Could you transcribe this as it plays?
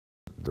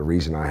The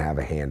reason I have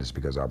a hand is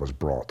because I was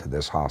brought to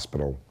this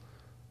hospital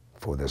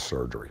for this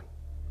surgery.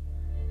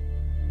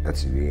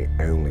 That's the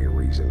only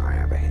reason I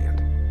have a hand.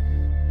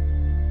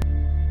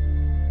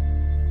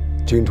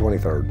 June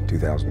 23rd,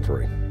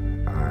 2003.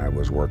 I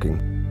was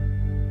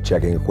working,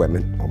 checking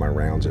equipment on my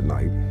rounds at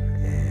night,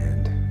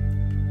 and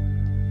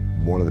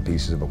one of the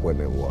pieces of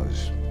equipment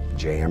was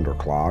jammed or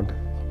clogged.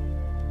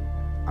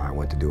 I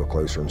went to do a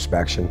closer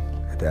inspection.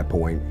 At that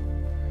point,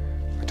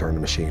 I turned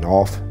the machine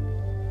off.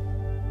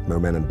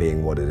 Momentum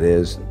being what it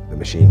is, the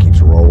machine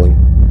keeps rolling.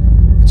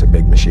 It's a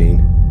big machine.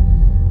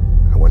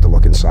 I went to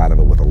look inside of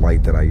it with a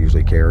light that I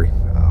usually carry,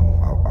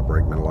 a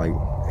brakeman light,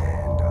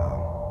 and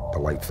the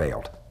light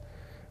failed.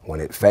 When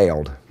it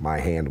failed, my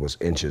hand was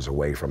inches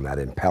away from that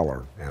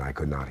impeller, and I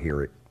could not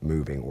hear it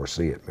moving or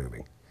see it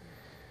moving.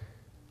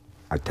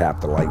 I tapped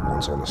the light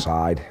once on the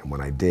side, and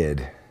when I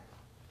did,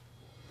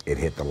 it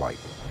hit the light.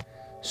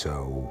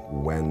 So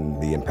when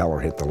the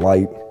impeller hit the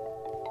light,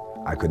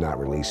 I could not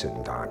release it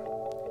in time.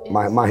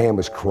 My hand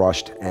was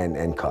crushed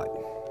and cut.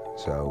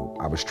 So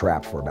I was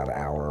trapped for about an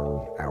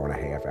hour, hour and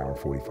a half, hour and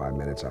 45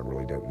 minutes. I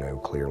really don't know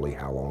clearly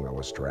how long I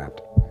was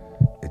trapped.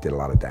 It did a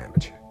lot of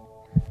damage.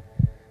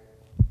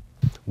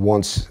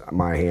 Once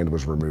my hand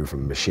was removed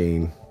from the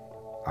machine,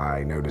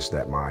 I noticed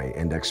that my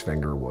index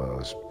finger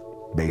was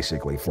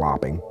basically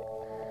flopping.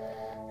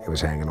 It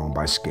was hanging on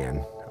by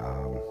skin.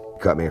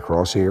 Cut me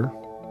across here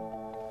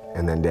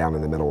and then down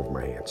in the middle of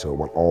my hand. So it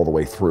went all the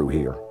way through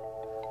here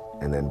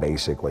and then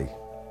basically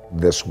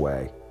this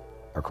way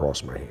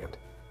across my hand.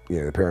 You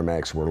know, the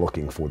paramedics were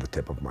looking for the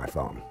tip of my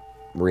thumb.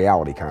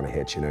 Reality kind of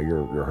hits, you know,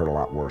 you're hurt a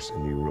lot worse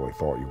than you really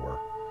thought you were.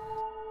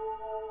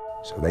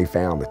 So they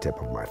found the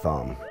tip of my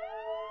thumb.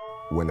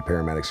 When the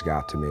paramedics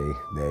got to me,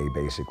 they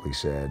basically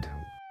said,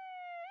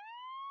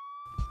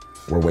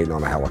 "We're waiting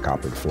on a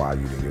helicopter to fly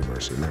you to the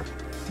University of Maryland."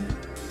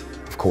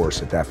 Of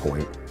course, at that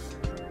point,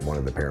 one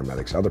of the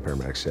paramedics, other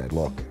paramedics said,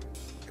 "Look,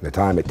 in the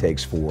time it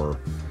takes for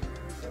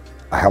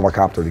a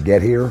helicopter to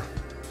get here,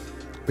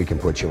 we can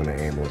put you in an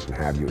ambulance and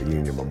have you at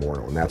Union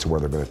Memorial, and that's where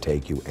they're going to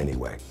take you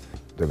anyway.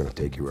 They're going to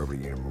take you over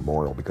to Union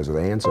Memorial because of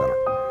the hand center."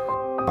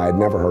 I had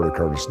never heard of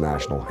Curtis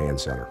National Hand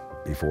Center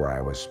before I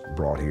was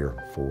brought here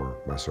for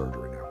my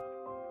surgery now.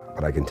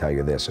 But I can tell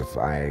you this, if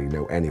I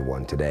know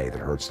anyone today that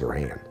hurts their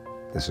hand,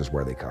 this is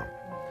where they come.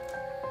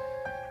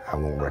 I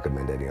won't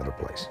recommend any other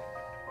place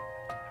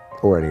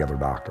or any other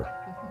doctor.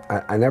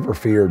 I never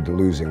feared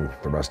losing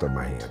the rest of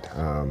my hand.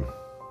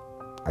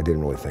 I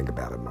didn't really think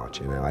about it much,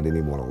 you know. I didn't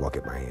even want to look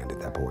at my hand at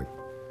that point.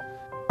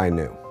 I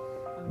knew.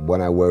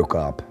 When I woke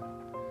up,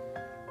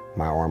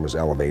 my arm was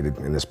elevated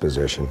in this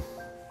position,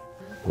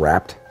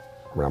 wrapped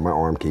around my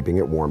arm, keeping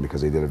it warm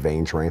because they did a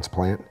vein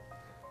transplant.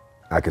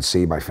 I could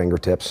see my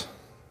fingertips,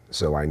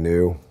 so I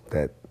knew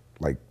that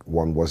like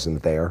one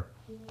wasn't there.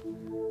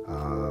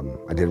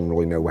 I didn't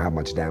really know how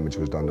much damage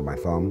was done to my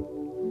thumb.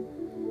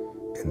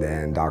 And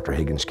then Dr.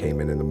 Higgins came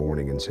in the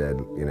morning and said,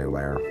 "You know,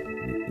 Larry,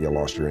 you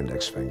lost your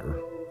index finger.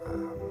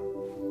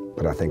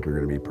 But I think you're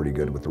going to be pretty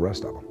good with the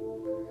rest of them."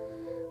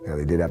 Now,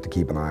 they did have to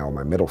keep an eye on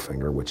my middle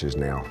finger, which is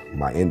now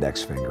my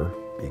index finger,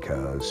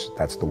 because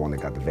that's the one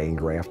that got the vein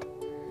graft.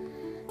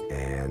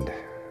 And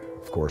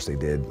of course, they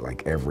did,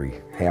 like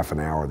every half an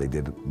hour, they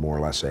did more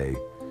or less a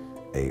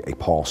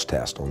pulse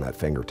test on that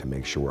finger to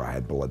make sure I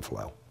had blood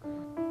flow.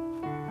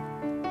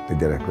 They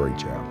did a great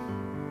job.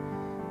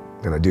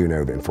 And I do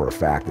know that for a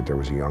fact that there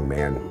was a young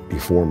man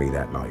before me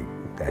that night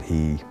that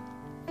he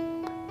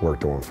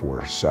worked on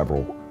for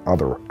several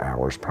other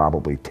hours,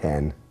 probably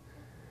 10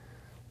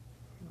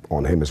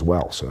 on him as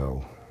well.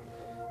 So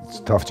it's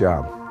a tough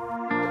job.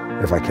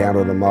 If I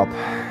counted them up,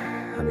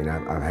 I mean,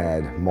 I've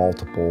had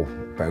multiple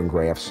bone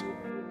grafts.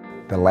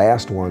 The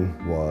last one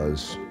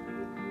was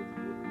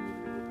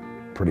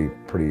pretty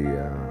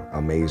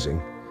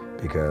amazing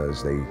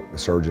because the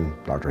surgeon,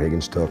 Dr.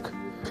 Higgins, took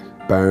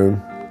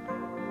bone,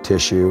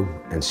 tissue,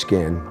 and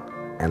skin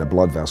and a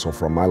blood vessel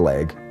from my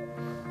leg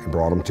and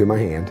brought them to my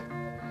hand,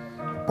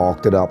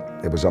 bulked it up.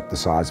 It was up the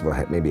size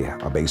of maybe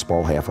a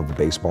baseball, half of a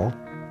baseball,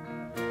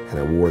 and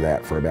I wore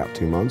that for about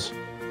 2 months.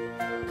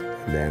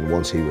 And then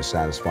once he was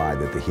satisfied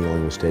that the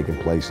healing was taking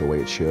place the way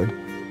it should,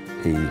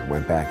 he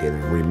went back in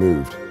and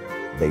removed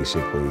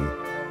basically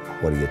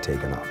what he had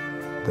taken up.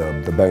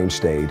 The bone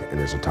stayed, and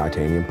there's a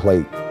titanium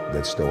plate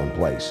that's still in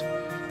place,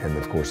 and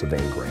of course the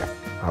vein graft.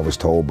 I was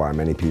told by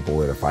many people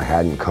that if I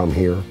hadn't come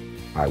here,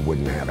 I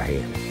wouldn't have a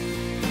hand.